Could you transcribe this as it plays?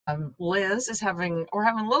Liz is we're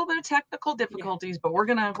having a little bit of technical Yeah. difficulties, but we're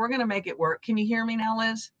gonna make it work. Can you hear me now,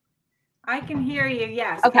 Liz? I can hear you.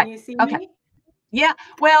 Yes. Okay. Can you see Okay. me? Yeah.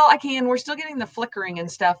 Well, I can. We're still getting the flickering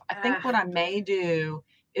and stuff. I think Uh, what I may do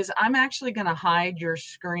is I'm actually gonna hide your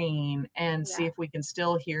screen and see yeah. if we can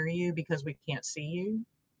still hear you because we can't see you.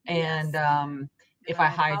 And Yes. if And I I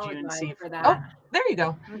hide you and apologize see if for oh, that. there you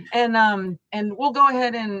go. And we'll go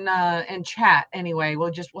ahead and chat anyway.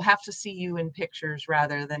 We'll have to see you in pictures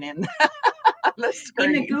rather than in the In the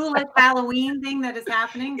screens. ghoulish Halloween thing that is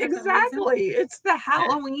happening for some reason. Exactly. It's the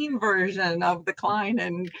Halloween version of the Klein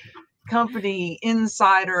and Company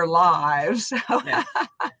Insider Live. So, Yeah.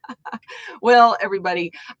 well,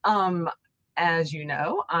 everybody, um, as you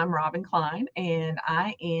know, I'm Robin Klein, and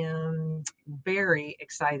I am very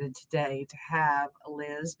excited today to have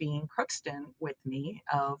Liz Bean Crookston with me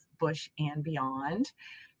of Bush and Beyond.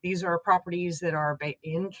 These are properties that are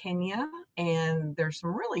in Kenya, and there's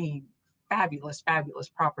some really fabulous, fabulous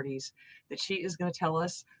properties that she is going to tell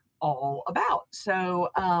us all about. So,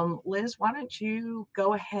 Liz, why don't you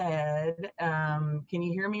go ahead? Can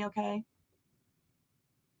you hear me okay?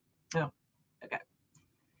 Oh, okay.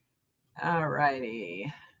 All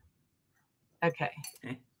righty. Okay.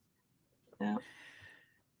 No,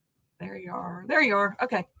 there you are. There you are.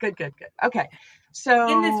 Okay. Good, good, good. Okay.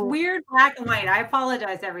 In this So, weird black and white. I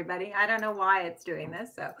apologize, everybody. I don't know why it's doing this.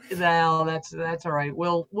 So, well, that's all right.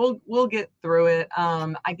 We'll get through it.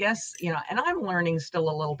 I guess, and I'm learning still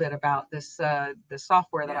a little bit about this the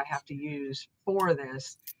software that yeah. I have to use for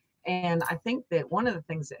this. And I think that one of the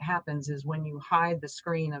things that happens is when you hide the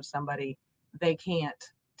screen of somebody, they can't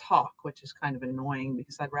talk, which is kind of annoying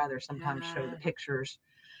because I'd rather sometimes show the Uh, pictures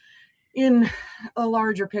in a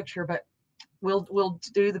larger picture, but we'll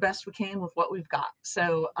do the best we can with what we've got.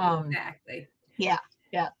 So, exactly. yeah,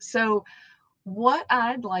 yeah. So what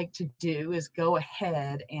I'd like to do is go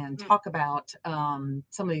ahead and Mm. talk about some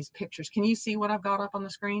of these pictures. Can you see what I've got up on the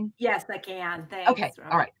screen? Yes, I can. Okay, Thanks, all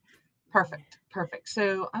Robin. right, perfect, perfect.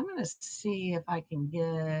 So I'm going to see if I can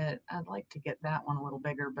I'd like to get that one a little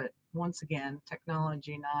bigger, but once again,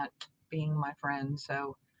 technology not being my friend.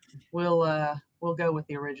 So we'll go with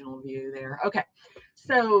the original view there. Okay.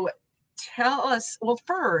 So tell us, well,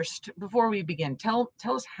 first, before we begin, tell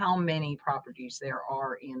us how many properties there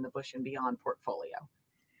are in the Bush and Beyond portfolio.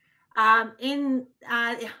 In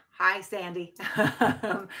Hi, Sandy.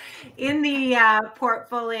 In the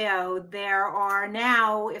portfolio, there are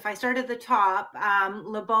now, if I start at the top,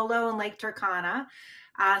 Lobolo and Lake Turkana,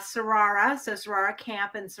 Sarara, so Sarara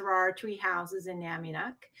Camp and Sarara Tree Houses in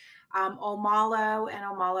Naminuk, Omalo and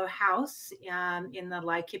Omalo House in the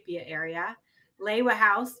Laikipia area, Lewa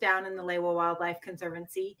House down in the Lewa Wildlife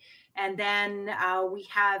Conservancy, and then we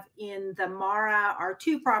have in the Mara our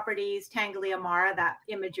two properties, Tangalia Mara. That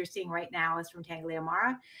image you're seeing right now is from Tangalia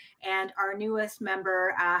Mara. And our newest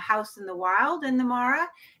member, House in the Wild in the Mara.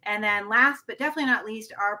 And then last but definitely not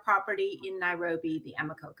least, our property in Nairobi, the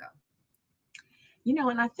Emakoko.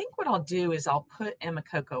 And I think what I'll do is I'll put Emma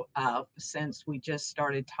Coco up since we just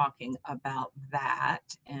started talking about that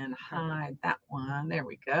and Perfect. hide that one. There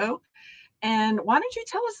we go. And why don't you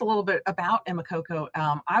tell us a little bit about Emma Coco?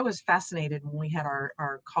 I was fascinated when we had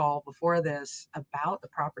our call before this about the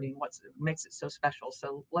property and what makes it so special.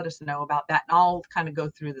 So let us know about that. And I'll kind of go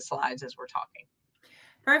through the slides as we're talking.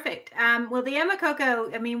 Perfect. Well, the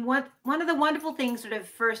Emakoko, I mean, one of the wonderful things, sort of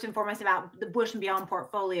first and foremost, about the Bush and Beyond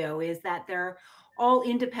portfolio is that they're all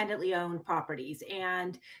independently owned properties,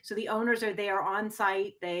 and so the owners are there on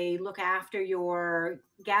site. They look after your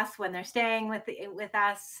guests when they're staying with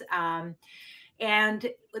us. And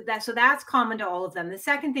that's common to all of them. The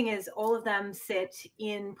second thing is all of them sit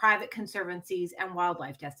in private conservancies and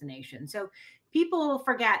wildlife destinations. So people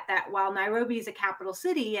forget that while Nairobi is a capital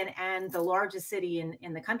city and the largest city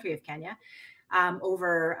in the country of Kenya,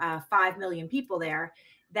 over 5 million people there,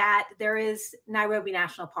 that there is Nairobi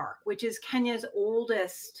National Park, which is Kenya's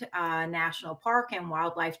oldest national park and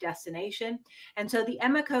wildlife destination. And so the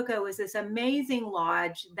Emakoko is this amazing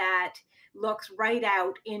lodge that looks right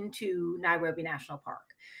out into Nairobi National Park.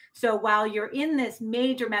 So while you're in this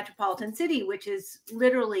major metropolitan city, which is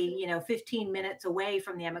literally, 15 minutes away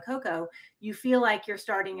from the Emakoko, you feel like you're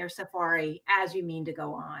starting your safari as you mean to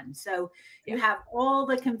go on. So Yeah. you have all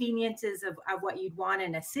the conveniences of what you'd want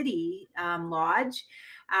in a city lodge.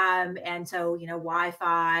 And so,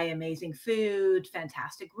 Wi-Fi, amazing food,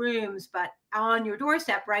 fantastic rooms, but on your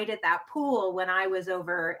doorstep, right at that pool, when I was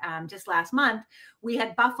over just last month, we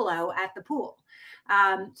had buffalo at the pool.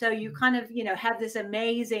 So you kind of, have this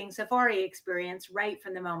amazing safari experience right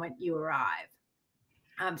from the moment you arrive.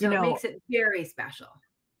 You So it know, makes it very special.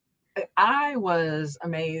 I was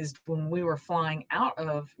amazed when we were flying out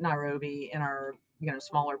of Nairobi in our,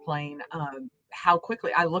 smaller plane, how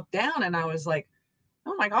quickly I looked down and I was like,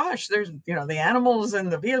 oh my gosh, there's, the animals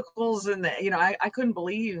and the vehicles and I couldn't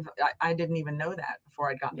believe I didn't even know that before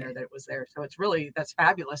I'd gotten Yeah. there that it was there. So it's really, that's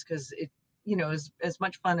fabulous because it, as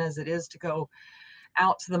much fun as it is to go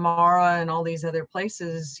out to the Mara and all these other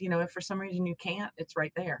places, if for some reason you can't, it's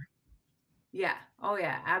right there. Yeah. Oh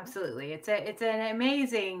yeah, absolutely. It's an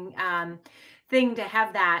amazing thing to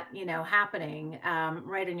have that, happening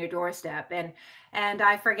right on your doorstep. And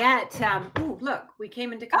I forget, ooh, look, we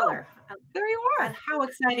came into Oh, color. there you are. How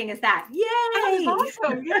exciting is that? That is Yay!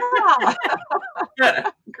 awesome.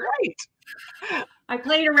 Yeah. Great. I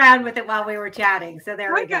played around with it while we were chatting, so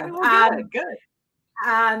there we Okay, go. well, good, good.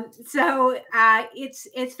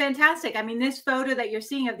 It's fantastic. I mean, this photo that you're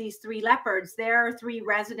seeing of these three leopards, there are three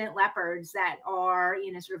resident leopards that are,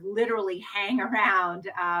 sort of literally hang around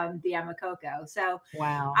the Amakoko. So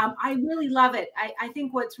Wow. I really love it. I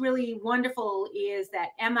think what's really wonderful is that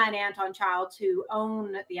Emma and Anton Childs, who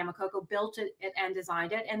own the Amakoko, built it and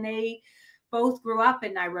designed it, and they both grew up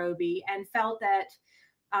in Nairobi and felt that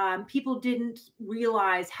people didn't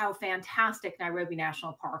realize how fantastic Nairobi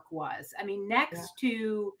National Park was. I mean, Yeah, next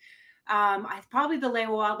to probably the Lewa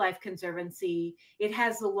Wildlife Conservancy, it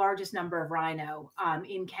has the largest number of rhino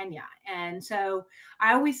in Kenya. And so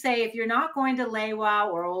I always say, if you're not going to Lewa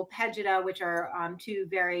or Old Pejeta, which are two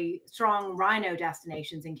very strong rhino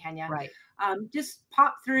destinations in Kenya, right. just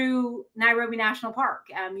pop through Nairobi National Park.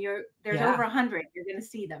 There's Yeah, over 100. You're going to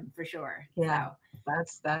see them for sure. yeah. So.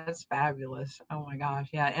 That's fabulous. Oh my gosh.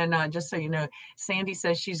 Yeah. And just so you know, Sandy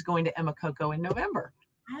says she's going to Emakoko in November.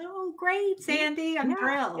 Oh, great, Yeah, Sandy. I'm yeah,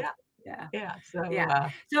 thrilled. yeah, Yeah. yeah. So Yeah.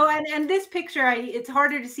 So, and this picture, it's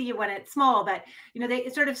harder to see when it's small, but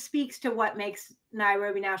it sort of speaks to what makes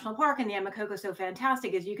Nairobi National Park and the Amakoko so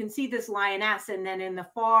fantastic. Is you can see this lioness, and then in the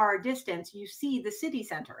far distance, you see the city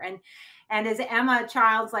center. And as Emma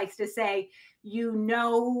Childs likes to say, you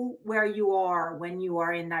know where you are when you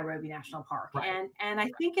are in Nairobi National Park. right. And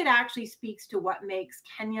I think it actually speaks to what makes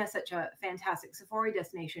Kenya such a fantastic safari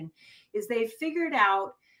destination, is they've figured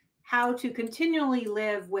out how to continually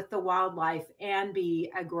live with the wildlife and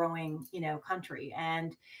be a growing, country.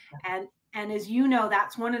 And as you know,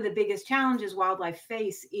 that's one of the biggest challenges wildlife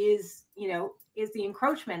face is the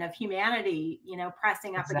encroachment of humanity,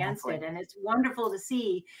 pressing up against Exactly. it. And it's wonderful to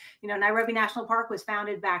see, Nairobi National Park was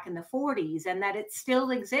founded back in the 40s, and that it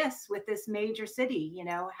still exists with this major city,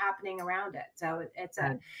 happening around it. So That it's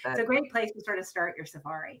that a great place to sort of start your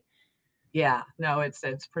safari. yeah. No, it's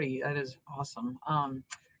pretty. That is awesome. All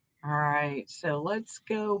right. So let's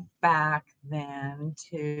go back then Mhm.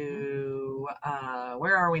 to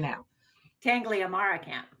where are we now? Tangli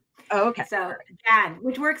Camp. Oh, okay. So Perfect. again,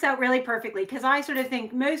 which works out really perfectly, because I sort of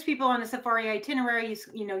think most people on a safari itinerary,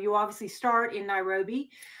 you obviously start in Nairobi,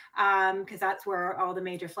 because that's where all the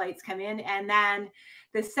major flights come in. And then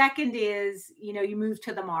the second is, you move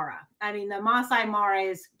to the Mara. I mean, the Masai Mara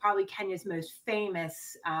is probably Kenya's most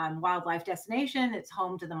famous wildlife destination. It's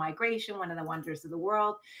home to the migration, one of the wonders of the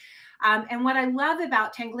world. And what I love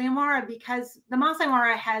about Tanganyika, because the Masai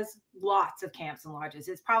Mara has lots of camps and lodges,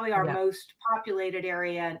 it's probably our Yeah. most populated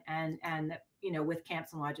area, and with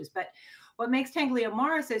camps and lodges. But what makes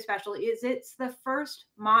Tanganyika so special is it's the first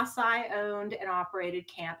Maasai owned and operated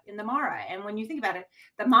camp in the Mara. And when you think about it,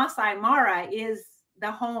 the Masai Mara is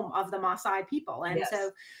the home of the Maasai people. And so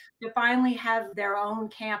Yes. to finally have their own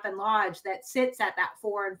camp and lodge that sits at that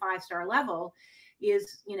 4 and 5 star level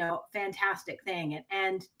is, fantastic thing.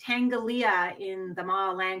 And Tangalia in the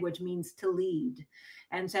Ma language means to lead.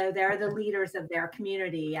 And so they're the leaders of their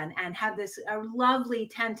community, and have this a lovely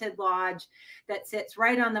tented lodge that sits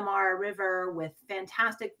right on the Mara River with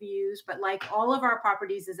fantastic views. But like all of our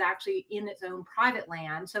properties, is actually in its own private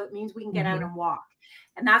land. So it means we can get out Hmm. and walk.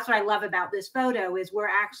 And that's what I love about this photo, is we're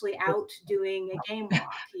actually out doing a game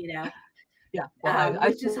walk, Yeah. Well, I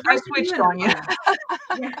which is I hard to do switched in the on you. Mara.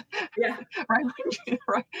 Yeah. Yeah. Right.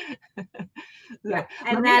 Right. Yeah. So let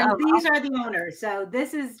And me then these are the owners. So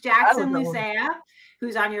this is oh, Jackson no. Lucea,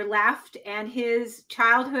 who's on your left, and his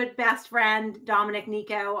childhood best friend, Dominic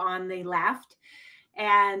Nico, on the left.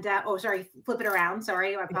 And oh, sorry, flip it around.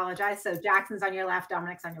 Sorry, I apologize. So Jackson's on your left,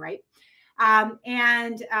 Dominic's on your right.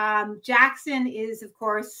 Jackson is, of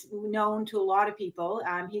course, known to a lot of people.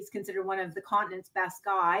 He's considered one of the continent's best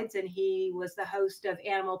guides, and he was the host of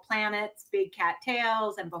Animal Planet's Big Cat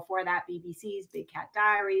Tales, and before that, BBC's Big Cat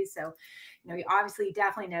Diaries. So, he obviously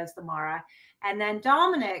definitely knows the Mara. And then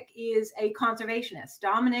Dominic is a conservationist.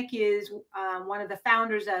 Dominic is one of the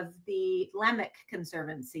founders of the Lemmick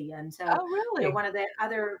Conservancy, and so Oh, really? one of the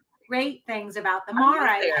other great things about the I went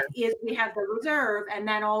Mara there. is we have the reserve and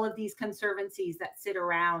then all of these conservancies that sit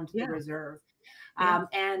around the Yeah, reserve. yeah.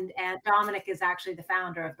 And Dominic is actually the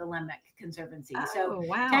founder of the Lemmick Conservancy. So Oh,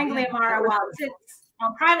 wow, yeah, Tangleamara, very while cool. it sits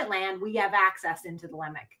on private land, we have access into the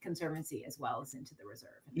Lemmick Conservancy as well as into the reserve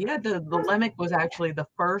and Yeah, back. the Lemmick was actually the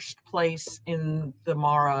first place in the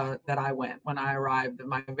Mara that I went when I arrived.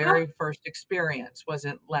 My Oh, very first experience was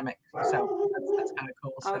in Lemmick, so that's kind of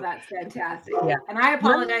cool. oh, So that's fantastic. yeah, And I let me,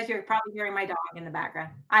 apologize, you're probably hearing my dog in the background.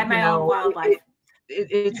 I have you my own know, wildlife.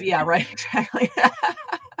 it's yeah, right, exactly.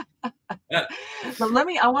 But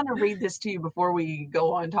I want to read this to you before we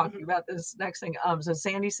go on talking Mhm. about this next thing. So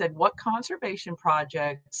Sandy said, what conservation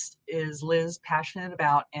projects is Liz passionate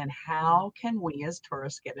about, and how can we as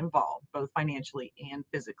tourists get involved, both financially and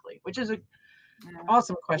physically? Which is an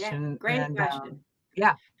awesome Yeah, question. great And question.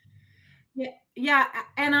 yeah, Yeah, yeah,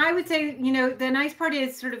 and I would say, the nice part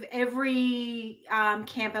is sort of every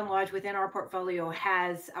camp and lodge within our portfolio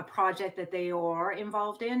has a project that they are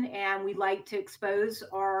involved in, and we like to expose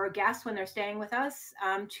our guests when they're staying with us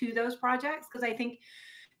to those projects because I think,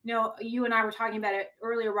 you and I were talking about it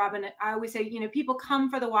earlier, Robin. I always say, people come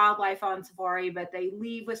for the wildlife on safari, but they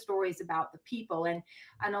leave with stories about the people, and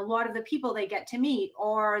a lot of the people they get to meet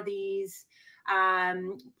are these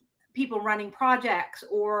um, people running projects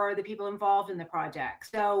or the people involved in the project.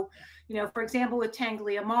 So, for example, with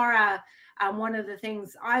Tangleamara, one of the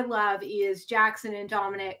things I love is Jackson and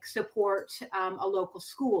Dominic support a local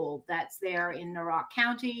school that's there in Narok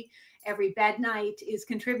County. Every bed night is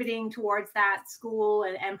contributing towards that school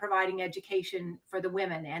and providing education for the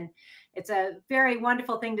women. And it's a very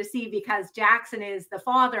wonderful thing to see because Jackson is the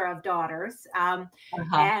father of daughters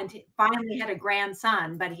uh-huh. and finally had a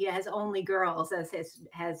grandson, but he has only girls as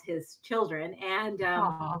his children. And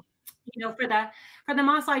Aw, for the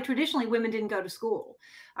Maasai, traditionally women didn't go to school.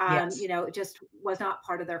 yes, It just was not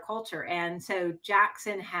part of their culture. And so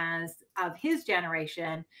Jackson has, of his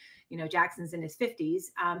generation, Jackson's in his 50s,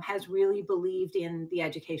 has really believed in the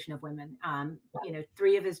education of women.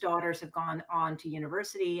 Three of his daughters have gone on to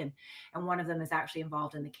university, and one of them is actually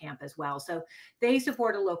involved in the camp as well. So they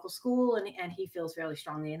support a local school, and he feels fairly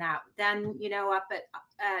strongly in that. Then, up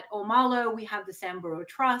at Omalo, we have the Samburu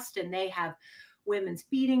Trust, and they have women's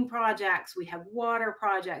feeding projects, we have water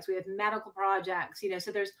projects, we have medical projects,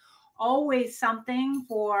 so there's always something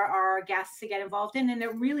for our guests to get involved in. And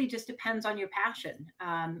it really just depends on your passion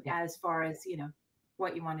yeah, as far as,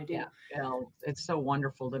 what you want to yeah. do. Well, it's so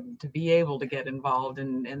wonderful to be able to get involved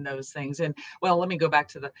in those things. And well, let me go back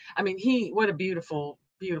to I mean, what a beautiful,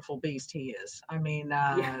 beautiful beast he is. I mean,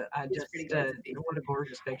 Yeah, I it's pretty just, great to see. what a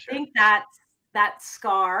gorgeous I picture. think that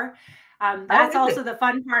Scar. Oh, That's is it? also the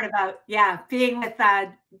fun part about, yeah, being with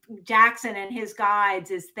Jackson and his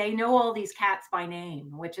guides is they know all these cats by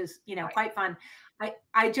name, which is, Right. quite fun.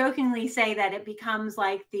 I jokingly say that it becomes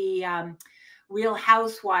like the Real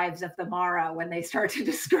Housewives of the Mara when they start to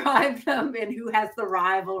describe them and who has the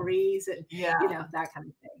rivalries and, Yeah. that kind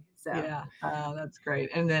of thing. So, Yeah, that's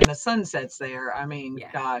great. And then the sunsets there. I mean,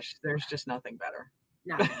 yeah, gosh, there's just nothing better.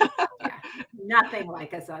 nothing. Yeah, nothing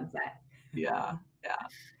like a sunset. Yeah, yeah.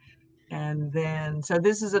 And then, so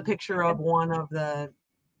this is a picture of one of the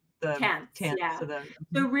Tense, tents. yeah. So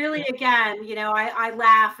So really, yeah, again, I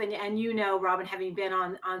laugh and Robin, having been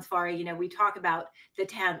on safari, we talk about the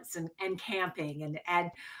tents and camping and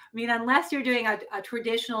I mean, unless you're doing a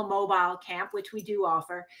traditional mobile camp, which we do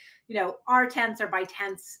offer, our tents are by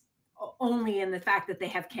tents only in the fact that they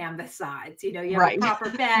have canvas sides. You have a right. proper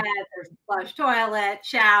bed, there's a flush toilet,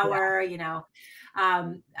 Yeah, shower,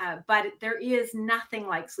 but there is nothing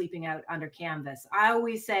like sleeping out under canvas. I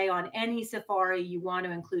always say on any safari, you want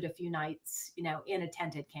to include a few nights, in a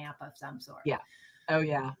tented camp of some sort. yeah. Oh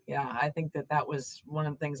yeah, yeah. I think that was one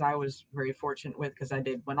of the things I was very fortunate with because I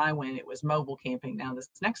did when I went, it was mobile camping. Now this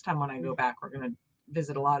next time when I go back, we're going to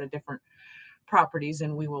visit a lot of different properties,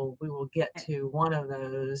 and we will get to one of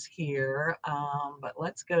those here. But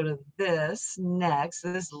let's go to this next.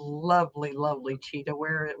 This lovely, lovely cheetah.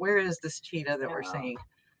 Where is this cheetah that we're Yeah. seeing?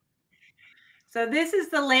 So this is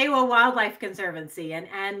the Lewa Wildlife Conservancy, and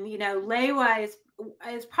Lewa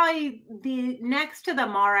is probably the next to the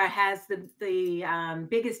Mara has the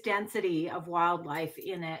biggest density of wildlife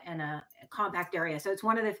in a compact area. So it's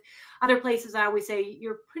one of the other places I always say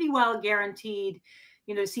you're pretty well guaranteed,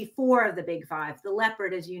 to see four of the big five. The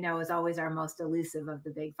leopard, as you know, is always our most elusive of the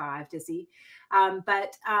big five to see.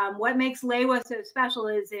 But what makes Lewa so special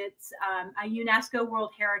is it's a UNESCO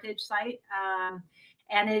World Heritage Site.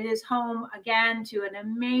 And it is home again to an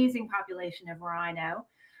amazing population of rhino.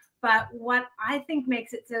 But what I think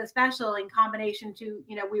makes it so special, in combination to,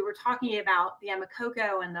 we were talking about the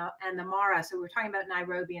Amakoko and the Mara. So we were talking about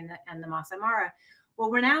Nairobi and the Masai Mara. Well,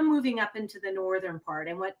 we're now moving up into the northern part.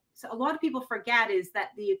 And what a lot of people forget is that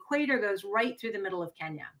the equator goes right through the middle of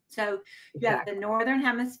Kenya. So you have the Exactly. northern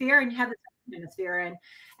hemisphere and you have the southern hemisphere.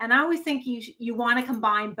 And I always think you want to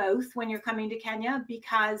combine both when you're coming to Kenya,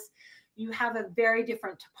 because you have a very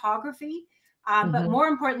different topography. But Hmm. more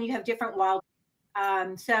importantly, you have different wild.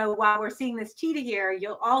 So while we're seeing this cheetah here,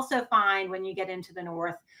 you'll also find, when you get into the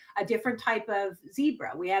north, a different type of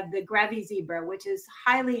zebra. We have the Grevy's zebra, which is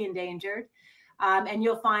highly endangered. And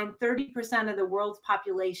you'll find 30% of the world's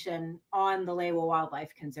population on the Lewa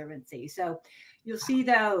Wildlife Conservancy. So you'll see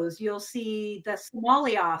those. You'll see the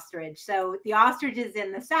Somali ostrich. So the ostriches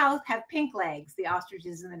in the south have pink legs. The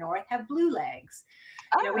ostriches in the north have blue legs.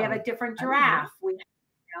 We have a Oh, different I didn't know.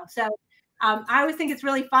 giraffe. So I always think it's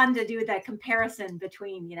really fun to do that comparison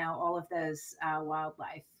between, all of those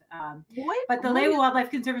wildlife. But the What Lewa is? Wildlife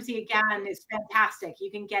Conservancy, again, is fantastic.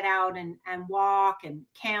 You can get out and walk, and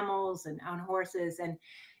camels, and on horses,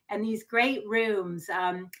 and these great rooms.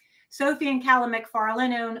 Sophie and Callum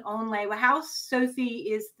McFarlane own Lewa House. Sophie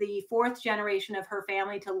is the fourth generation of her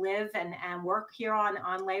family to live and work here on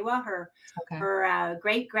Lewa. Okay. Her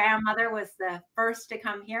great grandmother was the first to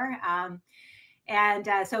come here.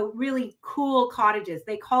 And so really cool cottages.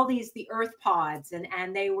 They call these the earth pods,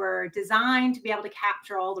 and they were designed to be able to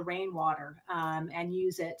capture all the rainwater and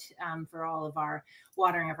use it for all of our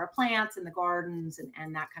watering of our plants and the gardens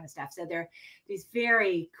and that kind of stuff. So they're these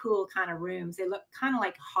very cool kind of rooms. They look kind of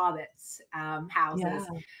like hobbits Yeah. houses,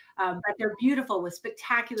 but they're beautiful with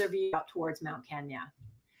spectacular view out towards Mount Kenya.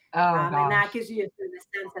 Oh And that gosh. gives you the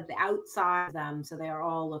sense of the outside of them. So they are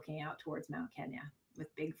all looking out towards Mount Kenya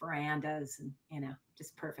with big verandas and,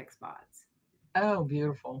 just perfect spots. Oh,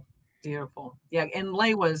 beautiful. Beautiful. Yeah. And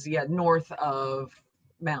Lewa's, yeah, north of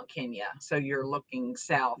Mount Kenya. So you're looking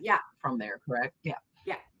south Yeah, from there, correct? Yeah.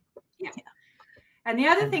 yeah, yeah. Yeah. And the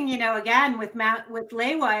other And thing, again, with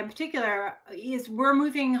Lewa in particular, is we're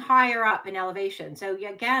moving higher up in elevation. So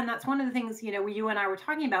again, that's one of the things, you and I were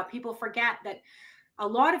talking about. People forget that a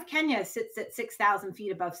lot of Kenya sits at 6,000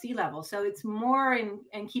 feet above sea level. So it's more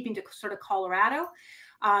in keeping to sort of Colorado,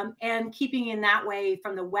 and keeping in that way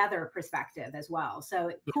from the weather perspective as well. So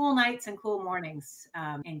yeah, cool nights and cool mornings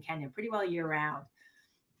in Kenya, pretty well year round.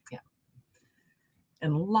 yeah.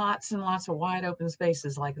 And lots of wide open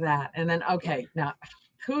spaces like that. And then, Yeah, okay, now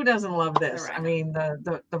who doesn't love the this? I rhino. mean,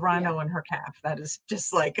 the Yeah, rhino and her calf. That is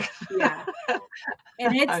just like yeah.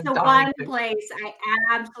 And it's I'm the dying one to. place I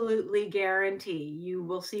absolutely guarantee you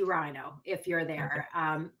will see rhino if you're Okay. there,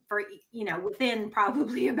 for, within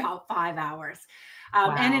probably about 5 hours,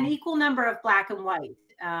 and an Wow. equal number of black and white.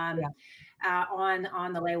 Yeah.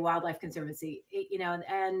 On the Lay Wildlife Conservancy,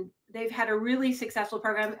 and they've had a really successful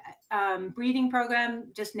program, breeding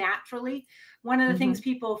program, just naturally. One of the things Hmm.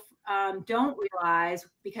 people don't realize,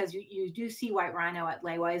 because you do see white rhino at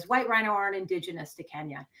Lewa, is white rhino aren't indigenous to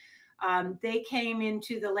Kenya. They came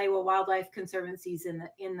into the Lewa Wildlife Conservancies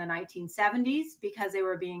in the 1970s because they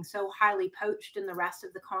were being so highly poached in the rest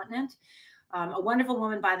of the continent. A wonderful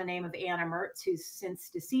woman by the name of Anna Mertz, who's since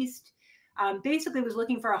deceased, basically was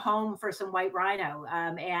looking for a home for some white rhino.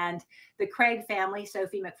 And the Craig family,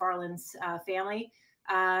 Sophie McFarlane's family,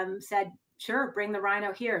 said, sure, bring the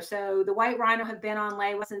rhino here. So the white rhino have been on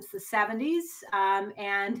Lewa since the 70s,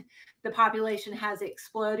 and the population has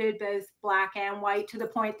exploded, both black and white, to the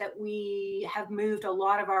point that we have moved a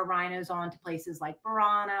lot of our rhinos on to places like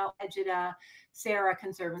Barana, Ejida, Sarah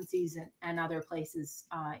Conservancies, and other places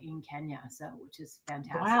in Kenya. So, which is Wow,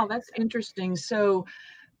 fantastic. that's So, interesting. So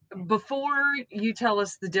before you tell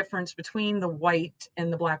us the difference between the white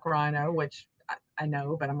and the black rhino, which I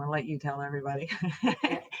know, but I'm going to let you tell everybody.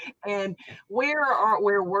 yeah. And where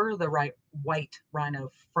were the white rhino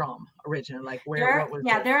from originally? Like what was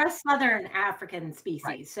it? They're a southern African Right.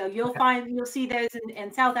 species. So Okay. you'll see those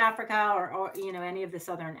in South Africa, or any of the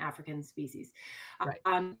southern African species. Right.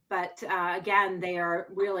 But again, they are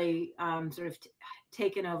really sort of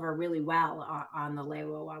taken over really well on the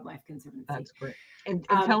Lewa Wildlife Conservancy. That's great. And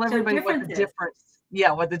tell So everybody what the differences. difference,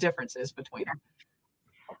 yeah, what the difference is between them.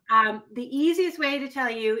 The easiest way to tell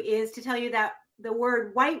you is to tell you that the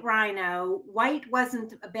word white rhino, white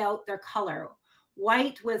wasn't about their color.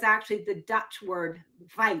 White was actually the Dutch word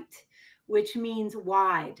 "weit," which means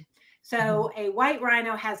wide. Mhm. So a white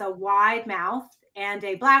rhino has a wide mouth, and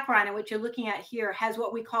a black rhino, which you're looking at here, has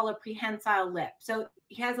what we call a prehensile lip. So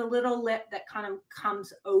he has a little lip that kind of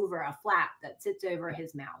comes over, a flap that sits over Yeah.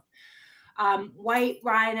 his mouth. White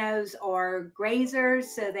rhinos are grazers,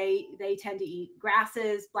 so they tend to eat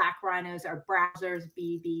grasses. Black rhinos are browsers.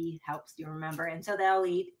 BB helps you remember, and so they'll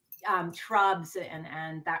eat shrubs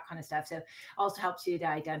and that kind of stuff. So also helps you to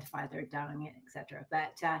identify their dung, etc.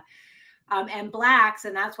 But and blacks,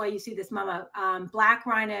 and that's why you see this mama. Black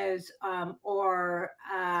rhinos are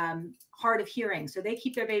hard of hearing, so they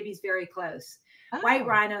keep their babies very close. White Oh,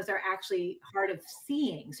 rhinos are actually hard of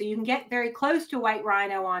seeing, so you can get very close to a white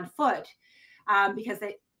rhino on foot because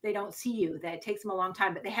they don't see you. That takes them a long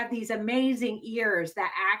time, but they have these amazing ears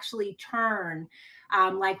that actually turn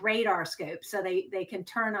like radar scopes, so they can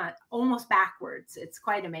turn on almost backwards. It's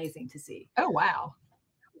quite amazing to see. oh wow.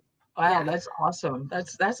 Wow, Yeah. that's awesome.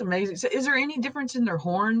 That's amazing. So is there any difference in their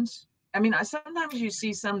horns? I mean, sometimes you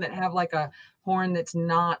see some that have like a horn that's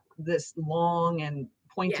not this long and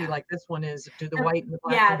pointy Yeah. like this one is. Do the white and the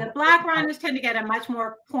black Yeah, one the have black different kind rhinos tend to get a much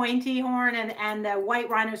more pointy horn, and the white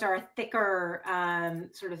rhinos are a thicker,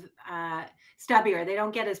 sort of stubbier. They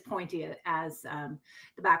don't get as pointy as the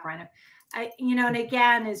black rhino. And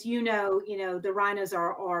again, as the rhinos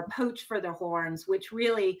are poached for their horns, which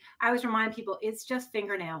really, I always remind people, it's just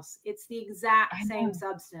fingernails. It's the exact I same know.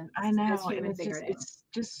 substance I as know, and human fingernails. it's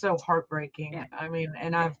just so heartbreaking. Yeah, I mean,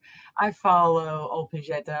 and yeah. I follow Old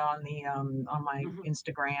Pagetta on my Mhm.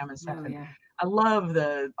 Instagram and stuff, Oh, and yeah, I love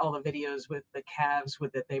the all the videos with the calves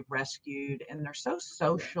with that they've rescued, and they're so yeah,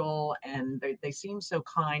 social and they seem so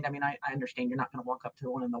kind. I mean, I understand you're not going to walk up to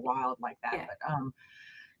one in the wild like that, yeah.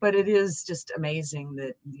 but it is just amazing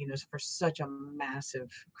that for such a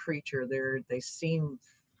massive creature, they seem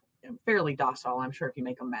fairly docile. I'm sure if you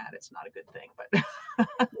make them mad, it's not a good thing, but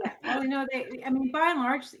Yeah. Well, I mean, by and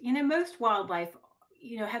large, most wildlife,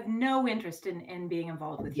 have no interest in being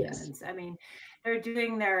involved with yes. humans. I mean, they're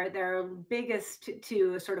doing their biggest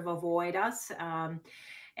to sort of avoid us.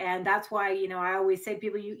 And that's why, I always say to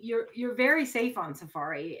people, you're very safe on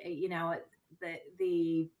safari.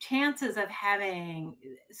 The chances of having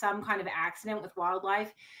some kind of accident with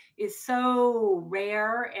wildlife is so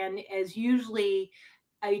rare and is usually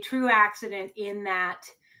a true accident in that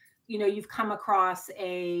you've come across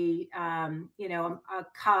a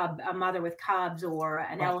mother with cubs, or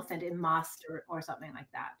an Right. elephant in must, or something like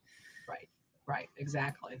that. Right, right,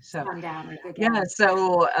 exactly. So, Sundowners yeah, again.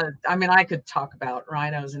 so I mean, I could talk about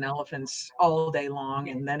rhinos and elephants all day long,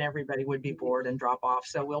 Yeah. and then everybody would be bored and drop off.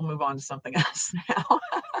 So we'll move on to something else now,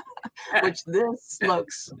 which this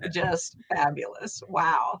looks just fabulous.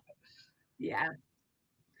 Wow. Yeah.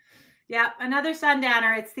 Yeah. Another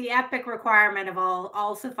sundowner. It's the epic requirement of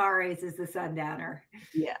all safaris is the sundowner.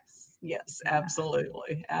 Yes, yes, Yeah.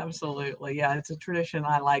 absolutely, absolutely. Yeah, it's a tradition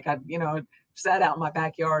I like. Sat out in my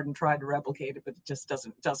backyard and tried to replicate it, but it just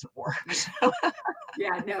doesn't work. Yeah. So,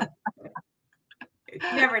 Yeah. No, it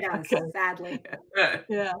never does, okay, sadly.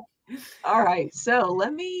 yeah. All right, so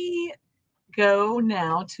let me go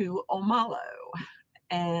now to Omalo.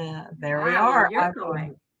 And there we Where are. you're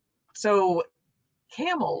going. So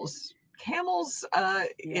camels,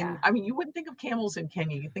 Yeah. I mean, you wouldn't think of camels in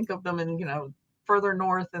Kenya. You think of them in, further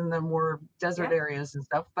north in the more desert Yep. areas and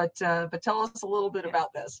stuff. But tell us a little bit Yeah.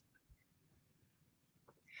 about this.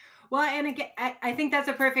 Well, and again, I think that's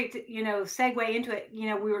a perfect, segue into it.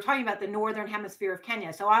 We were talking about the northern hemisphere of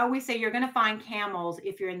Kenya. So I always say you're going to find camels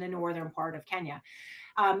if you're in the northern part of Kenya.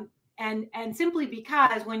 And simply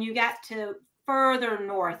because when you get to further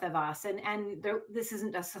north of us, and this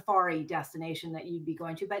isn't a safari destination that you'd be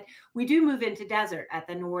going to, but we do move into desert at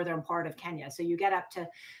the northern part of Kenya. So you get up to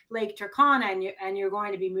Lake Turkana, and you're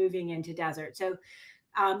going to be moving into desert. So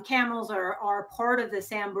camels are part of the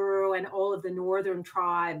Samburu and all of the northern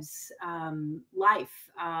tribes' life,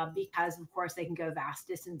 because, of course, they can go vast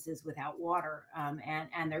distances without water,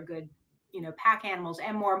 and they're good, pack animals,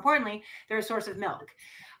 and more importantly, they're a source of milk.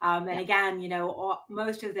 And Yeah, again,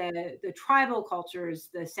 most of the tribal cultures,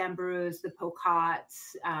 the Samburus, the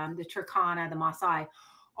Pokots, the Turkana, the Maasai,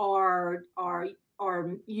 are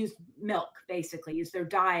use milk, basically. Use their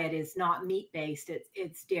diet is not meat based,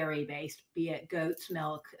 it's dairy based, be it goat's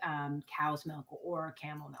milk, cow's milk, or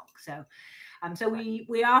camel milk. So right.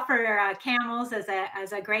 we offer camels as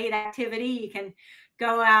a great activity. You can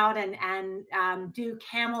go out and do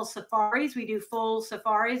camel safaris. We do full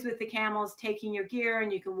safaris with the camels, taking your gear,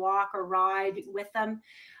 and you can walk or ride with them.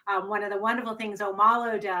 One of the wonderful things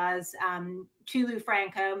Omalo does, Chulu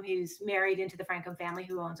Francombe, who's married into the Francombe family,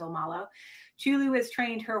 who owns Omalo, Chulu has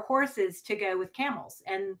trained her horses to go with camels.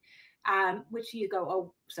 And which you go,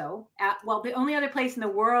 oh, so well, the only other place in the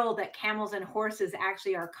world that camels and horses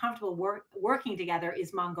actually are comfortable working together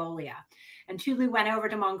is Mongolia. And Chulu went over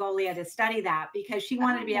to Mongolia to study that because she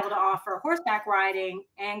wanted to Oh, be able to wow. offer horseback riding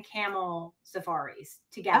and camel safaris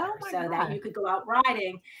Oh together my so that gosh. you could go out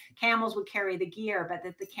riding. Camels would carry the gear, but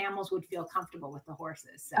that the camels would feel comfortable with the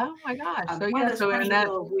horses. So Oh my gosh. So one yeah, of those so and funny that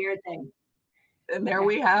little weird things. and Yeah. there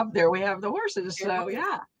we have the horses. There's So horses.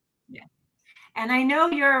 yeah. Yeah. And I know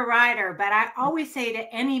you're a rider, but I always say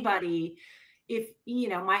to anybody, if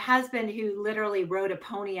my husband, who literally rode a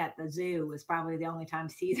pony at the zoo, was probably the only time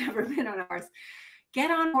he's ever been on a horse. Get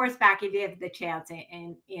on horseback if you have the chance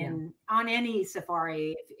Yeah. in on any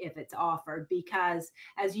safari if it's offered, because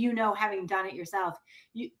as you know, having done it yourself,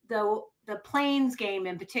 the plains game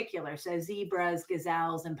in particular, so zebras,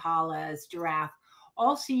 gazelles, impalas, giraffe,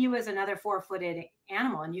 all see you as another four-footed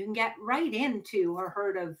animal, and you can get right into a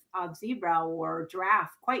herd of zebra or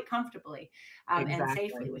giraffe quite comfortably, and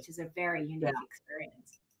safely, Exactly. which is a very Yeah. unique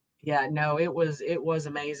experience. Yeah, no, it was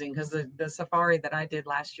amazing because the safari that I did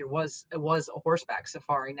last year was a horseback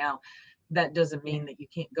safari. Now, that doesn't Yeah, mean that you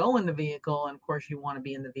can't go in the vehicle, and of course you want to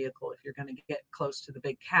be in the vehicle if you're going to get close to the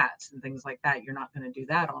big cats and things like that. You're not going to do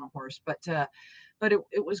that on a horse, but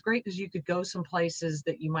it was great because you could go some places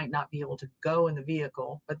that you might not be able to go in the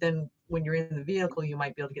vehicle, but then when you're in the vehicle, you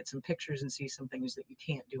might be able to get some pictures and see some things that you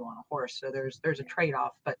can't do on a horse. So there's a yeah,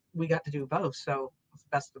 trade-off, but we got to do both, so it's the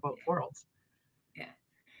best of both yeah, worlds. yeah.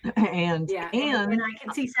 and Yeah, and and I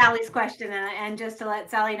can see Sally's question, and just to let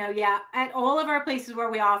Sally know, yeah, at all of our places where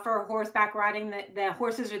we offer horseback riding, the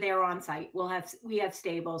horses are there on site. We have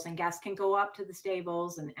stables, and guests can go up to the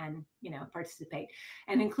stables and participate,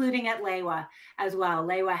 and including at Lewa as well.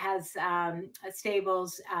 Lewa has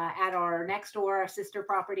stables at our next door sister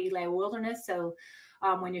property, Lewa Wilderness. So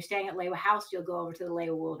when you're staying at Lewa House, you'll go over to the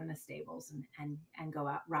Lewa Wilderness stables and go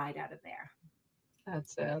out ride out of there.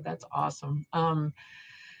 that's awesome.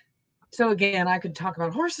 So again, I could talk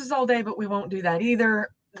about horses all day, but we won't do that either.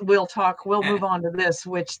 We'll move on to this,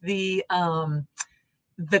 which the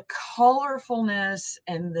colorfulness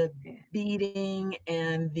and the Yeah, beading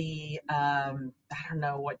and I don't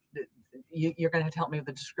know what you're going to have to help me with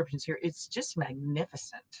the descriptions here. It's just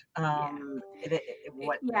magnificent. yeah.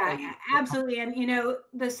 What Yeah, you absolutely. And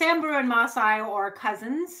the Samburu and Maasai are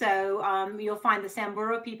cousins. So you'll find the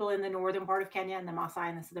Samburu people in the northern part of Kenya and the Maasai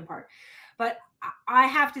in the southern part. But I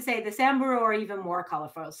have to say the Samburu are even more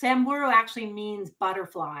colorful. Samburu actually means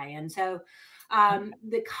butterfly. And so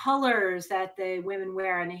the colors that the women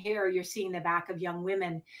wear, and here you're seeing the back of young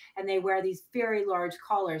women, and they wear these very large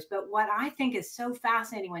collars. But what I think is so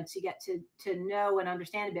fascinating once you get to know and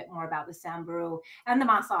understand a bit more about the Samburu and the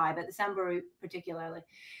Maasai, but the Samburu particularly,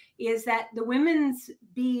 is that the women's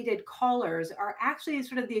beaded collars are actually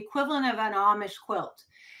sort of the equivalent of an Amish quilt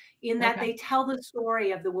in that okay. they tell the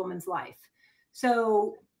story of the woman's life.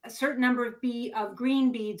 So a certain number of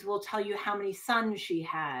green beads will tell you how many sons she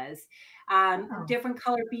has. Oh, Different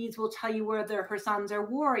color beads will tell you whether her sons are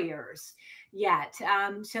warriors yet.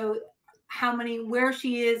 So where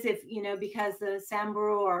she is, if because the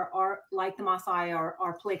Samburu are like the Maasai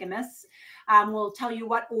are polygamists, will tell you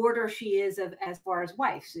what order she is as far as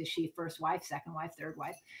wives. Is she first wife, second wife, third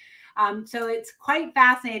wife? So it's quite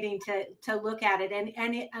fascinating to look at it,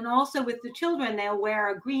 and also with the children, they'll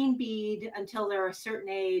wear a green bead until they're a certain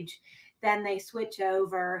age, then they switch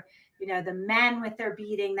over. The men with their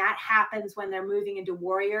beading, that happens when they're moving into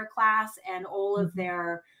warrior class, and all of mhm.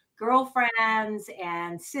 their girlfriends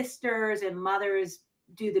and sisters and mothers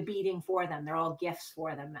do the beading for them. They're all gifts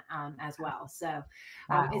for them as well. So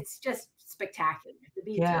Wow. it's just spectacular. The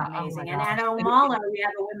beads are Yeah. Oh my amazing. And gosh. at Omala, we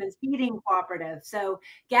have a women's beading cooperative. So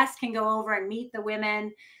guests can go over and meet the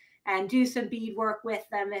women and do some bead work with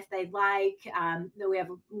them if they'd like. We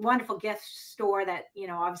have a wonderful gift store that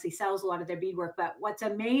obviously sells a lot of their beadwork. But what's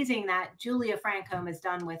amazing that Julia Francombe has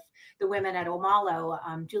done with the women at Omalo,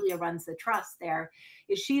 Julia runs the trust there,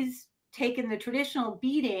 is she's taken the traditional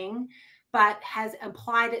beading but has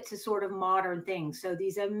applied it to sort of modern things. So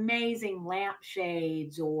these amazing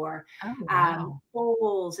lampshades or Oh wow.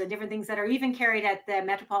 bowls and different things that are even carried at the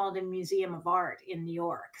Metropolitan Museum of Art in New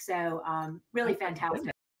York. So really Oh my fantastic.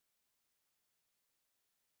 goodness.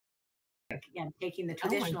 Again, taking the Oh my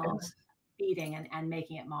traditional goodness. beading and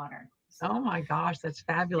making it modern. So Oh my gosh, that's yeah,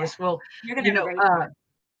 fabulous. Well, you're gonna you have a know, great time.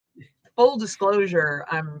 full disclosure,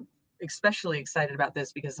 I'm especially excited about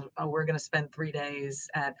this because we're going to spend 3 days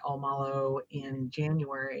at Almalo in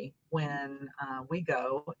January when we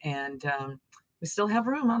go, and we still have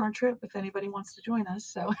room on our trip if anybody wants to join us.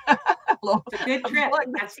 So, It's a good I'm trip.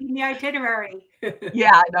 plugged. I've seen the itinerary.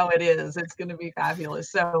 Yeah, I know it is. It's going to be fabulous.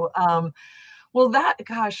 So, Well, that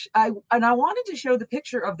gosh, I wanted to show the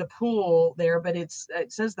picture of the pool there, but it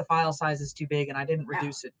says the file size is too big, and I didn't Oh,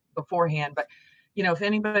 reduce it beforehand. But if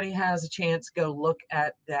anybody has a chance, go look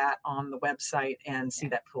at that on the website and see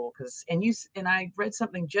yeah. that pool. Because and I read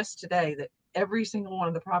something just today that every single one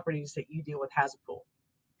of the properties that you deal with has a pool.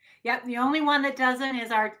 Yep, the only one that doesn't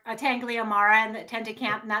is our Tangli Amara and the Tenta Yeah,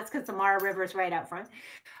 Camp, and that's because the Mara River is right out front.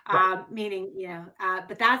 right. Meaning,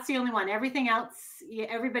 but that's the only one. Everything else,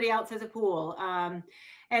 everybody else has a pool,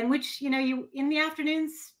 and which you in the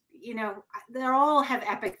afternoons, they all have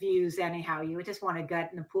epic views. Anyhow, you would just want to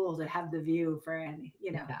gut in the pool to have the view for any,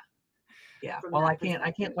 Yeah. Yeah. from Well, that I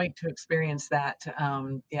perspective. can't wait to experience that.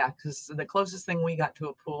 Yeah, because the closest thing we got to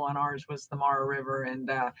a pool on ours was the Mara River, and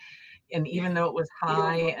Yeah, even though it was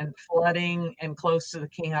high beautiful. and flooding and close to the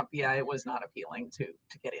camp, yeah, it was not appealing to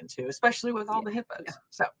get into, especially with all Yeah, the no, hippos.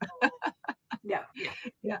 So no, yeah,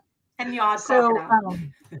 yeah. and the odd So crocodile.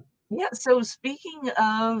 yeah, so speaking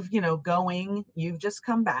of, going, you've just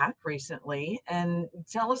come back recently, and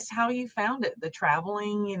tell Yeah. us how you found it, the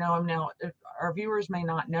traveling. I'm now, our viewers may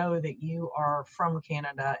not know that you are from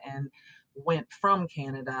Canada and went from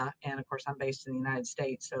Canada. And of course, I'm based in the United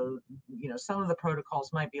States. So, some of the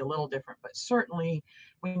protocols might be a little different, but certainly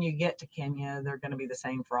when you get to Kenya, they're going to be the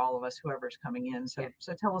same for all of us, whoever's coming in. Yeah.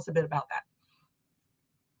 So tell us a bit about that.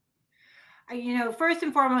 First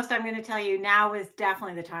and foremost, I'm going to tell you now is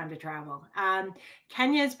definitely the time to travel.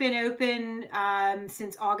 Kenya's been open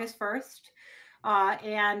since August 1st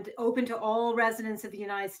and open to all residents of the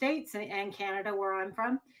United States and Canada, where I'm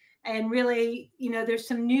from. And really, there's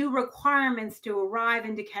some new requirements to arrive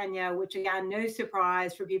into Kenya, which again, no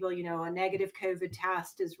surprise for people, a negative COVID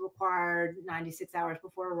test is required 96 hours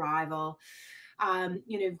before arrival.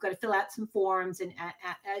 You've got to fill out some forms and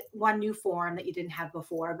one new form that you didn't have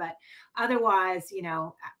before. But otherwise,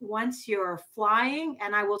 once you're flying,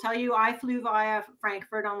 and I will tell you, I flew via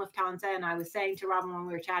Frankfurt on Lufthansa, and I was saying to Robin when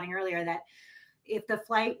we were chatting earlier that if the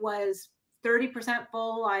flight was 30%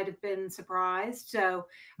 full, I'd have been surprised. So,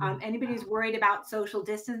 Mm, anybody who's wow. worried about social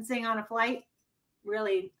distancing on a flight,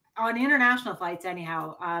 really on international flights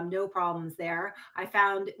anyhow, no problems there. I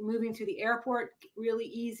found moving through the airport really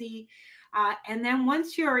easy. And then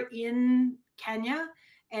once you're in Kenya,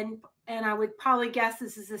 and I would probably guess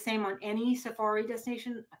this is the same on any safari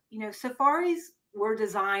destination, safaris were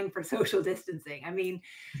designed for social distancing. I mean,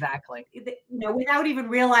 Exactly. without even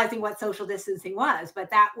realizing what social distancing was. But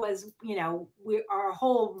that was, our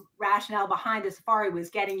whole rationale behind a safari was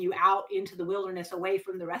getting you out into the wilderness away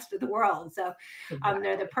from the rest of the world. So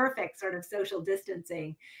they're the Exactly. perfect sort of social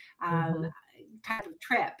distancing um, Hmm. type of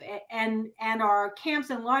trip. And our camps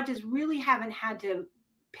and lodges really haven't had to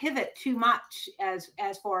pivot too much as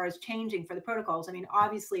far as changing for the protocols. I mean,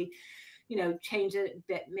 obviously, change it a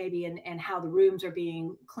bit maybe in how the rooms are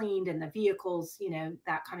being cleaned and the vehicles,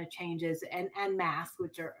 that kind of changes, and masks,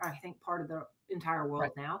 which are I think part of the entire Right.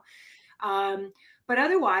 world now. Um, but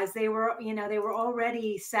otherwise they were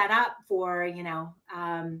already set up for,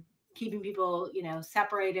 keeping people,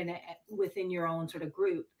 separated within your own sort of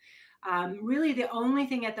group. Really, the only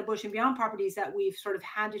thing at the Bush and Beyond properties that we've sort of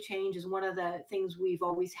had to change is one of the things we've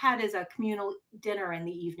always had is a communal dinner in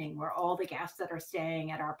the evening where all the guests that are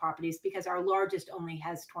staying at our properties, because our largest only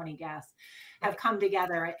has 20 guests, have Right. come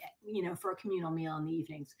together, for a communal meal in the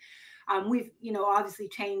evenings. We've, obviously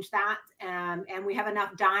changed that, and we have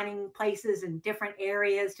enough dining places in different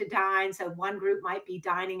areas to dine. So one group might be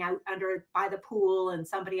dining out under by the pool, and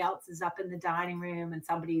somebody else is up in the dining room, and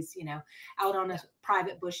somebody's, out on a Yeah.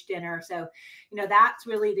 private bush dinner. So, that's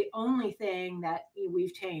really the only thing that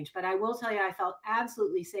we've changed. But I will tell you, I felt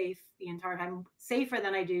absolutely safe the entire time, safer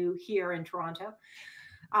than I do here in Toronto.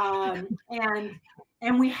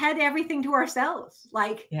 And we had everything to ourselves,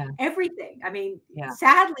 like Yeah. everything. I mean, Yeah.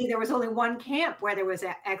 sadly, there was only one camp where there was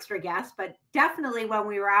extra guests, but definitely when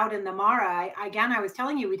we were out in the Mara, again, I was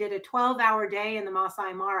telling you, we did a 12-hour day in the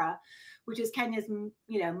Masai Mara, which is Kenya's,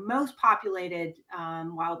 most populated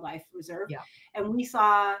wildlife reserve, Yeah. and we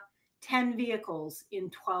saw 10 vehicles in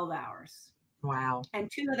 12 hours, Wow. and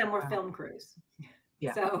two of them were Wow. film crews.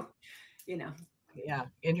 Yeah. So, you know, Yeah.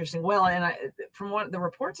 Interesting. Well, and from what the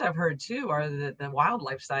reports I've heard too, are that the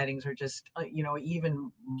wildlife sightings are just,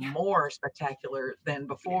 even yeah, more spectacular than yeah,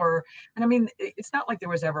 before. And I mean, it's not like there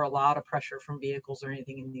was ever a lot of pressure from vehicles or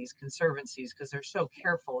anything in these conservancies because they're so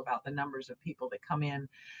careful about the numbers of people that come in.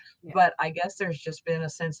 yeah. But I guess there's just been a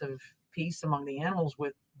sense of peace among the animals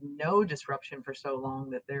with no disruption for so long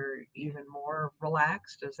that they're even more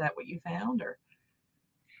relaxed. Is that what you found? Or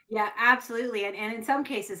Yeah, absolutely. And in some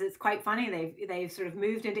cases it's quite funny. They've sort of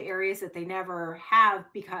moved into areas that they never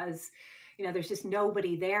have because, there's just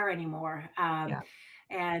nobody there anymore. yeah.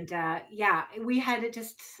 And yeah, we had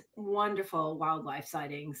just wonderful wildlife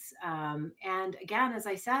sightings. And again, as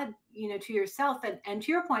I said, to yourself and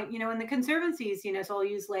to your point, in the conservancies, so I'll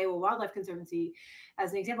use Lakewood Wildlife Conservancy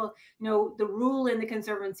as an example. The rule in the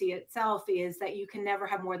conservancy itself is that you can never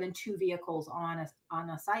have more than 2 vehicles on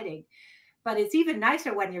a sighting. But it's even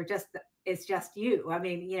nicer when it's just you. I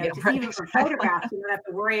mean, Yeah, just right, even for exactly. photographs, you don't have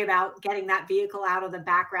to worry about getting that vehicle out of the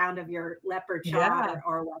background of your leopard shot Yeah,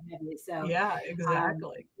 or what have you. So, yeah, um,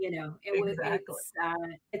 exactly, exactly.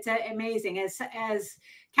 it's amazing. As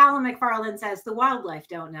Callum McFarland says, the wildlife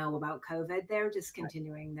don't know about COVID. They're just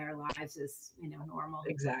continuing their lives as normal.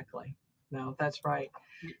 Exactly. No, that's right.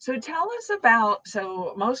 So tell us about,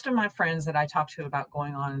 so most of my friends that I talk to about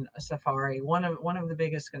going on a safari, one of the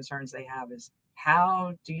biggest concerns they have is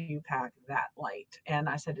how do you pack that light? And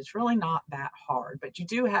I said it's really not that hard, but you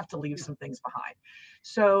do have to leave Yeah, some things behind.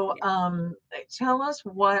 So yeah. tell us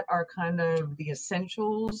what are kind of the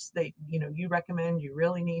essentials that you recommend you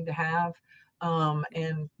really need to have,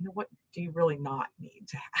 and what do you really not need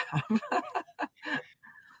to have?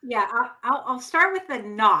 Yeah, I'll start with the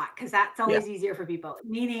not because that's Yeah, always easier for people.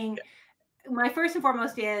 Meaning, my first and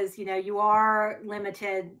foremost is, you are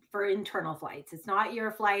limited for internal flights. It's not your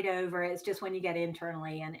flight over. It's just when you get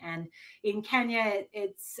internally. And in Kenya,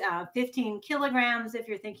 it's 15 kilograms if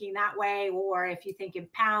you're thinking that way, or if you think in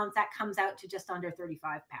pounds, that comes out to just under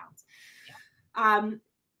 35 pounds. yeah, Um,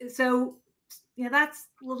 so that's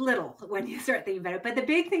little when you start thinking about it. But the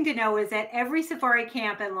big thing to know is that every safari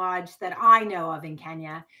camp and lodge that I know of in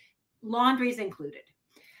Kenya, laundry is included.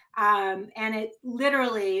 And it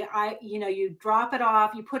literally, you drop it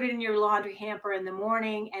off, you put it in your laundry hamper in the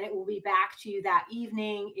morning, and it will be back to you that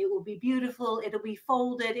evening. It will be beautiful. It'll be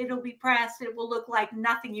folded. It'll be pressed. It will look like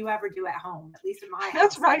nothing you ever do at home, at least in my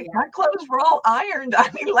that's house. right. My clothes were all ironed.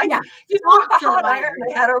 I mean, like, Yeah, you know how socks are hot iron ironed.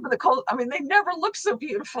 they had over the cold. I mean, they never looked so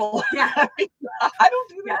beautiful. Yeah, I mean, I don't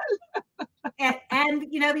do yeah. that. And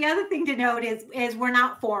the other thing to note is we're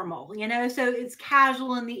not formal, so it's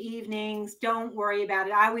casual in the evenings. Don't worry about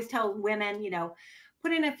it. I always tell women,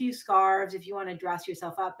 put in a few scarves if you want to dress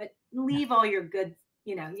yourself up, but Yeah. leave all your goods,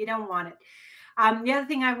 you don't want it. The other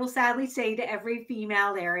thing I will sadly say to every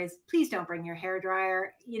female there is please don't bring your hair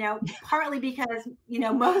dryer, partly because,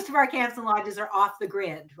 most of our camps and lodges are off the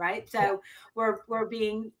grid, right? Yeah. So we're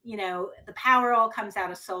being, the power all comes out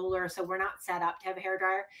of solar. So we're not set up to have a hair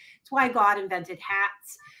dryer. It's why God invented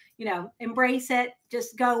hats. Embrace it,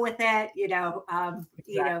 just go with it,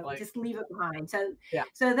 Exactly. just leave it behind. So, Yeah.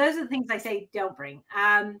 so those are the things I say don't bring.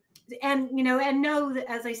 And know that,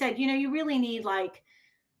 as I said, you really need like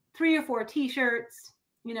 3 or 4 t-shirts.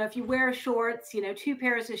 If you wear shorts, 2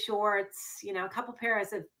 pairs of shorts, a couple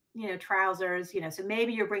pairs of, trousers, so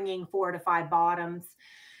maybe you're bringing 4 to 5 bottoms,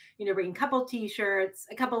 bring a couple t-shirts,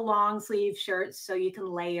 a couple long sleeve shirts so you can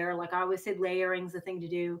layer. Like I always said, layering's the thing to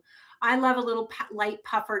do. I love a little light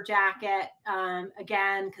puffer jacket,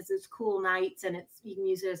 again, because it's cool nights and you can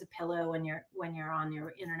use it as a pillow when you're on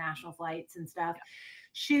your international flights and stuff.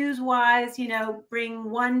 Shoes wise, bring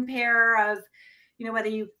 1 pair of, whether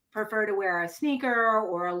you prefer to wear a sneaker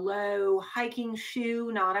or a low hiking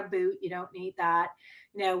shoe, not a boot. You don't need that.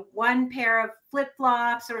 1 pair of flip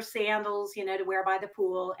flops or sandals, to wear by the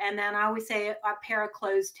pool. And then I always say a pair of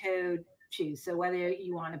closed toed shoes. So whether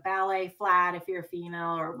you want a ballet flat if you're a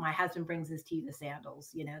female, or my husband brings his Teva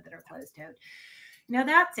sandals, that are closed toed.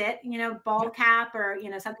 That's it. Ball Yeah. cap or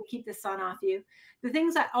something to keep the sun off you. The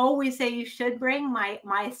things I always say you should bring, my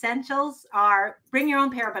essentials are: bring your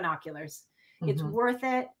own pair of binoculars. It's Hmm. worth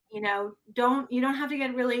it. You don't have to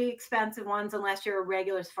get really expensive ones unless you're a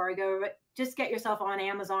regular safari goer, but just get yourself on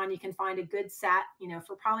Amazon. You can find a good set,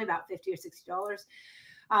 for probably about $50 or $60.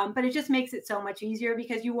 But it just makes it so much easier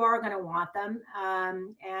because you are going to want them.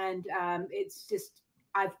 And it's just,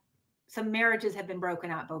 some marriages have been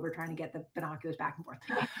broken up over trying to get the binoculars back and forth.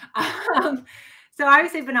 Um, so I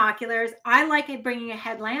would say binoculars. I like it bringing a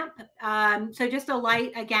headlamp. So just a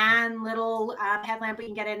light, again, little headlamp you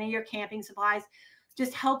can get any of your camping supplies.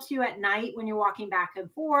 Just helps you at night when you're walking back and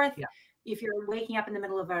forth. Yeah. If you're waking up in the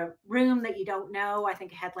middle of a room that you don't know, I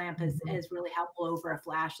think a headlamp is, Hmm. is really helpful over a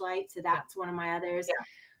flashlight. So Yeah. that's one of my others.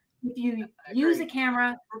 Yeah. If you I use a agree.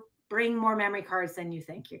 camera, bring more memory cards than you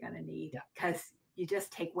think you're going to need, Yeah. because you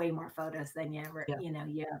just take way more photos than Yeah.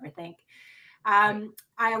 you ever think. Right.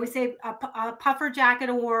 I always say a puffer jacket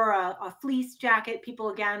or a fleece jacket.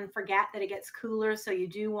 People again forget that it gets cooler, so you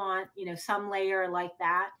do want some layer like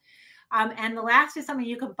that. And the last is something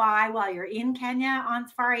you can buy while you're in Kenya on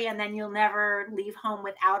safari, and then you'll never leave home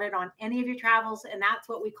without it on any of your travels. And that's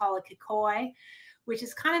what we call a kikoi, which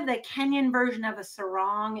is kind of the Kenyan version of a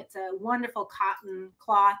sarong. It's a wonderful cotton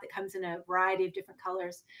cloth that comes in a variety of different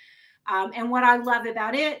colors. And what I love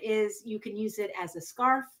about it is you can use it as a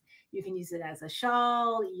scarf. You can use it as a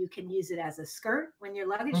shawl. You can use it as a skirt when your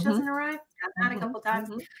luggage Mm-hmm. doesn't arrive. I've done that a couple times.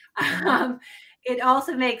 Mm-hmm. Um, it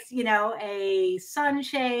also makes, a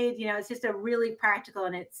sunshade. It's just a really practical,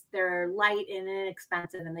 and they're light and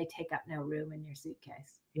inexpensive, and they take up no room in your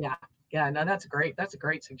suitcase. Yeah. Yeah. No, that's great. That's a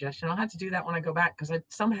great suggestion. I'll have to do that when I go back because I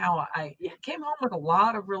Yeah, came home with a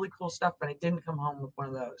lot of really cool stuff, but I didn't come home with one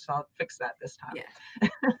of those. So I'll fix that this time. yeah,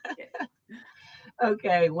 yeah.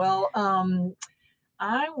 Okay. Well,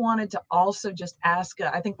 I wanted to also just ask.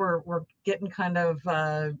 I think we're getting kind of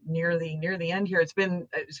near the end here. It's Yeah, been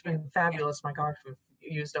yeah, fabulous. My gosh, we've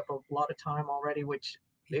used up a lot of time already, which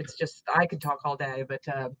it's just I could talk all day, but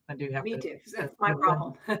I do have me too. So to that's my move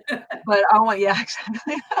on. problem. But I want, yeah,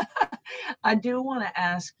 exactly. I do want to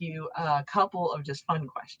ask you a couple of just fun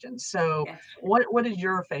questions. So, Yes, sure. what is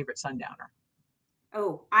your favorite sundowner?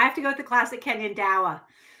 Oh, I have to go with the classic Kenyan dawa,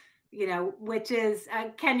 which is a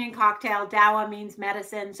Kenyan cocktail. Dawa means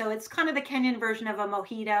medicine. So it's kind of the Kenyan version of a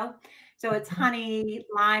mojito. So it's Mhm. honey,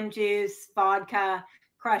 lime juice, vodka,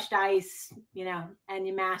 crushed ice, and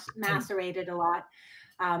you And macerate it a lot.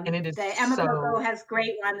 and it is The so, Emakoko has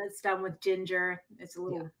great one that's done with ginger. It's a yeah,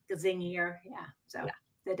 little zingier. Yeah. So yeah.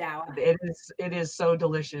 the dawa. It is so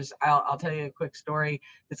delicious. I'll tell you a quick story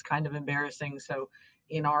that's kind of embarrassing. So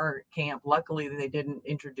in our camp, luckily they didn't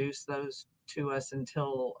introduce those to us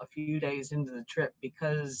until a few days into the trip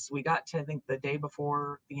because we got to I think the day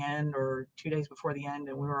before the end or 2 days before the end,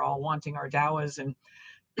 and we were all wanting our dawas, and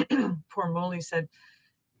poor Molly said,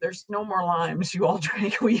 "There's no more limes. You all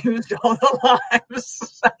drank. We used all the limes."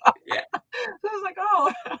 So Yeah. I was like,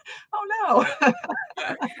 "Oh, oh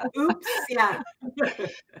no." Oops. Yeah.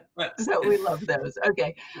 So we love those.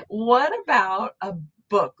 Okay. What about a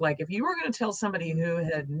book? Like if you were going to tell somebody who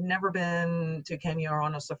had never been to Kenya or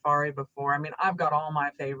on a safari before, I mean, I've got all my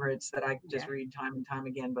favorites that I just Yeah. read time and time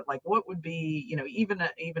again, but like what would be,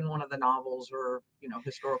 even one of the novels or,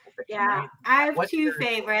 historical fiction or Yeah, anything like I that. have What's two your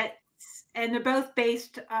favorites, and they're both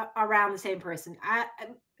based around the same person.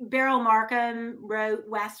 Beryl Markham wrote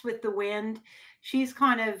West with the Wind. She's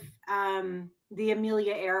kind of the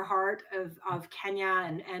Amelia Earhart of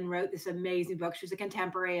Kenya, and wrote this amazing book. She's a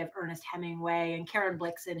contemporary of Ernest Hemingway and Karen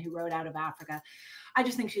Blixen, who wrote Out of Africa. I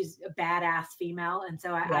just think she's a badass female, and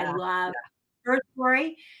so I yeah, love yeah. her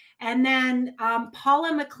story. And then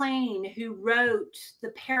Paula McLean, who wrote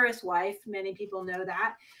The Paris Wife, many people know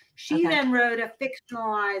that. She Okay. then wrote a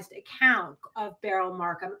fictionalized account of Beryl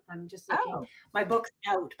Markham. I'm just looking, Oh, my book's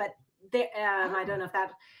out, but I don't oh, know if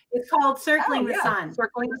that, it's called oh Circling the yeah. Sun.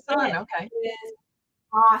 Circling the Sun. It Okay. is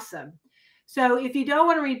awesome. So if you don't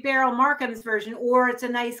want to read Beryl Markham's version, or it's a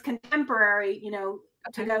nice contemporary, to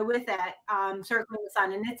Okay. go with that, Circling the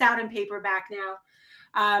Sun, and it's out in paperback now.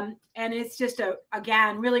 And it's just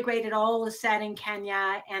again really great. It all is set in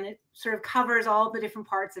Kenya, and it sort of covers all the different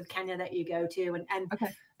parts of Kenya that you go to, Okay.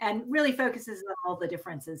 and really focuses on all the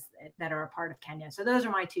differences that are a part of Kenya. So those are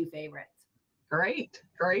my two favorites. Great,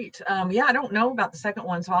 great. Yeah, I don't know about the second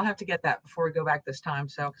one, so I'll have to get that before we go back this time.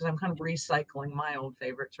 So, because I'm kind of recycling my old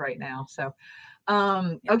favorites right now. So,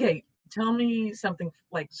 Yeah. okay, tell me something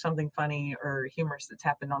like something funny or humorous that's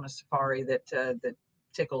happened on a safari that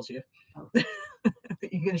tickles you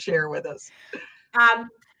that you can share with us. Um,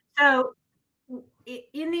 so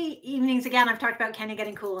in the evenings, again, I've talked about Kenya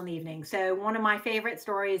getting cool in the evening. So one of my favorite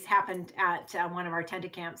stories happened at one of our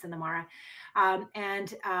tented camps in the Mara.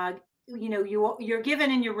 And you're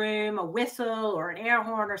given in your room a whistle or an air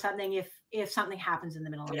horn or something if something happens in the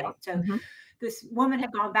middle of the Yeah. night. So Hmm. this woman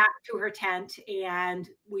had gone back to her tent, and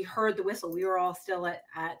we heard the whistle. We were all still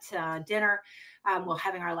at dinner, well,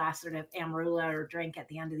 having our last sort of amarula or drink at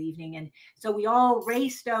the end of the evening. And so we all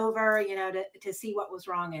raced over, to see what was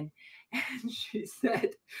wrong. And she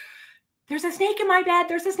said, "There's a snake in my bed.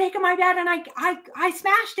 There's a snake in my bed. And I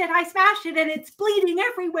smashed it. I smashed it, and it's bleeding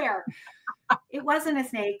everywhere." It wasn't a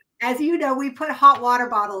snake. As you know, we put hot water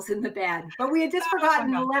bottles in the bed, but we had just Oh my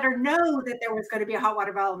forgotten to God. let her know that there was going to be a hot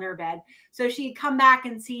water bottle in her bed. So she'd come back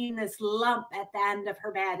and seen this lump at the end of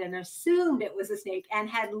her bed and assumed it was a snake, and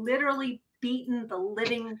had literally beaten the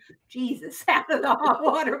living Jesus out of the hot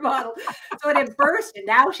water bottle. So it had burst, and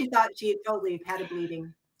now she thought she had totally had a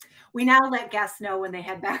bleeding. We now let guests know when they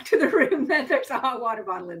head back to the room that there's a hot water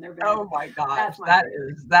bottle in their bed. Oh my gosh, That's my that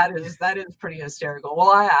favorite. is that is that is pretty hysterical.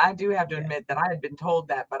 Well, I do have to Yeah. admit that I had been told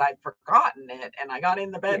that, but I'd forgotten it, and I got in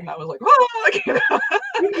the bed Yeah. and I was like, "Oh,"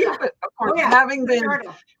 Yeah. but of course, Oh, yeah.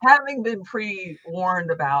 Startle. having been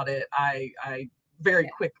pre-warned about it, I very Yeah.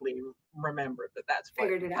 quickly remembered that that's what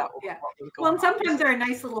Figured it that out. was Yeah. what was Well, going and on. sometimes they're a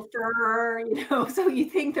nice little fur, so you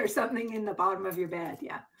think there's something in the bottom of your bed.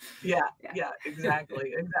 Yeah. Yeah, Yeah. yeah,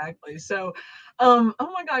 exactly, exactly. So, oh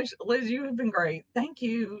my gosh, Liz, you have been great. Thank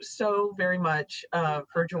you so very much You're for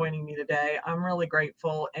welcome. joining me today. I'm really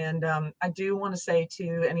grateful, and I do want to say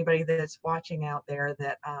to anybody that's watching out there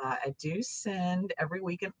that I do send every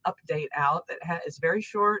week an update out that is very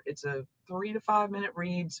short. It's a 3 to 5 minute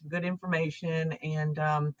read, some good information, and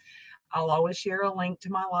I'll always share a link to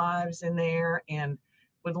my lives in there, and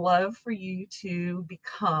would love for you to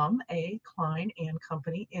become a Klein and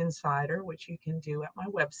Company Insider, which you can do at my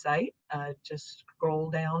website. Just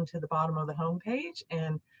scroll down to the bottom of the homepage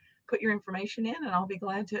and put your information in, and I'll be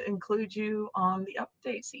glad to include you on the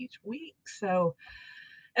updates each week. So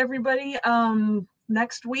everybody,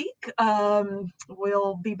 next week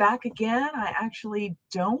we'll be back again. I actually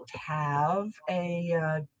don't have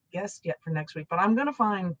a guest yet for next week, but I'm gonna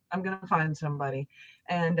find somebody.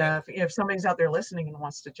 And Okay. if somebody's out there listening and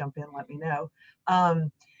wants to jump in, let me know.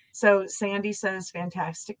 um, so Sandy says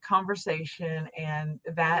fantastic conversation, and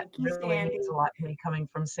that Thank you, really means a Sandy. lot to me coming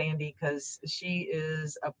from Sandy, because she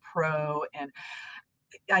is a pro, and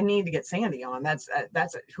I need to get Sandy on. That's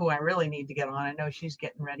who I really need to get on. I know she's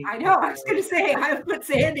getting ready I to know. I was go. going to say I would put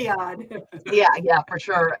Sandy on. Yeah, yeah, for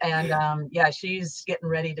sure. And yeah, she's getting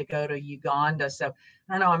ready to go to Uganda. So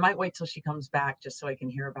I don't know. I might wait till she comes back just so I can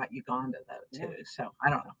hear about Uganda though Yeah. too. So I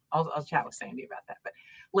don't know. I'll chat with Sandy about that. But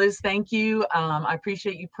Liz, thank you. I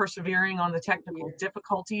appreciate you persevering on the Thank technical you.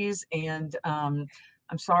 difficulties, and I'm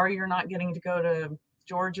sorry you're not getting to go to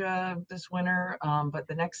Georgia this winter. But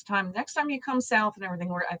the next time you come south and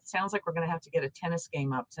everything, it sounds like we're going to have to get a tennis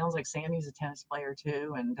game up. Sounds like Sandy's a tennis player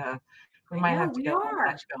too, and we I might know have to we get a little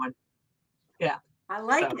match are. going. Yeah. I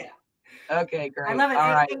like So, it. okay, I great. love it.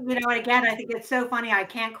 All right. Again, I think it's so funny. I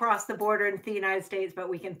can't cross the border into the United States, but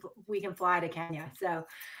we can fly to Kenya. So,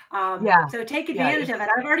 Yeah. so take Yeah. advantage of it.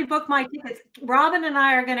 I've already booked my tickets. Robin and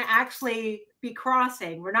I are going to actually be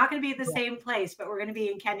crossing. We're not going to be at the Yeah. same place, but we're going to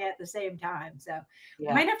be in Kenya at the same time. So we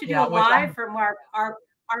Yeah. might have to do Yeah. a Which live from our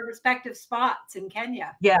respective spots in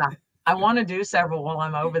Kenya. yeah, I want to do several while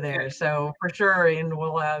I'm over there. So for sure. And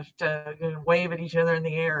we'll have to wave at each other in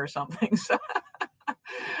the air or something. So,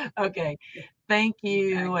 okay. Thank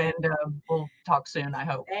you. Okay. And we'll talk soon, I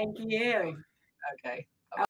hope. Thank you. Okay.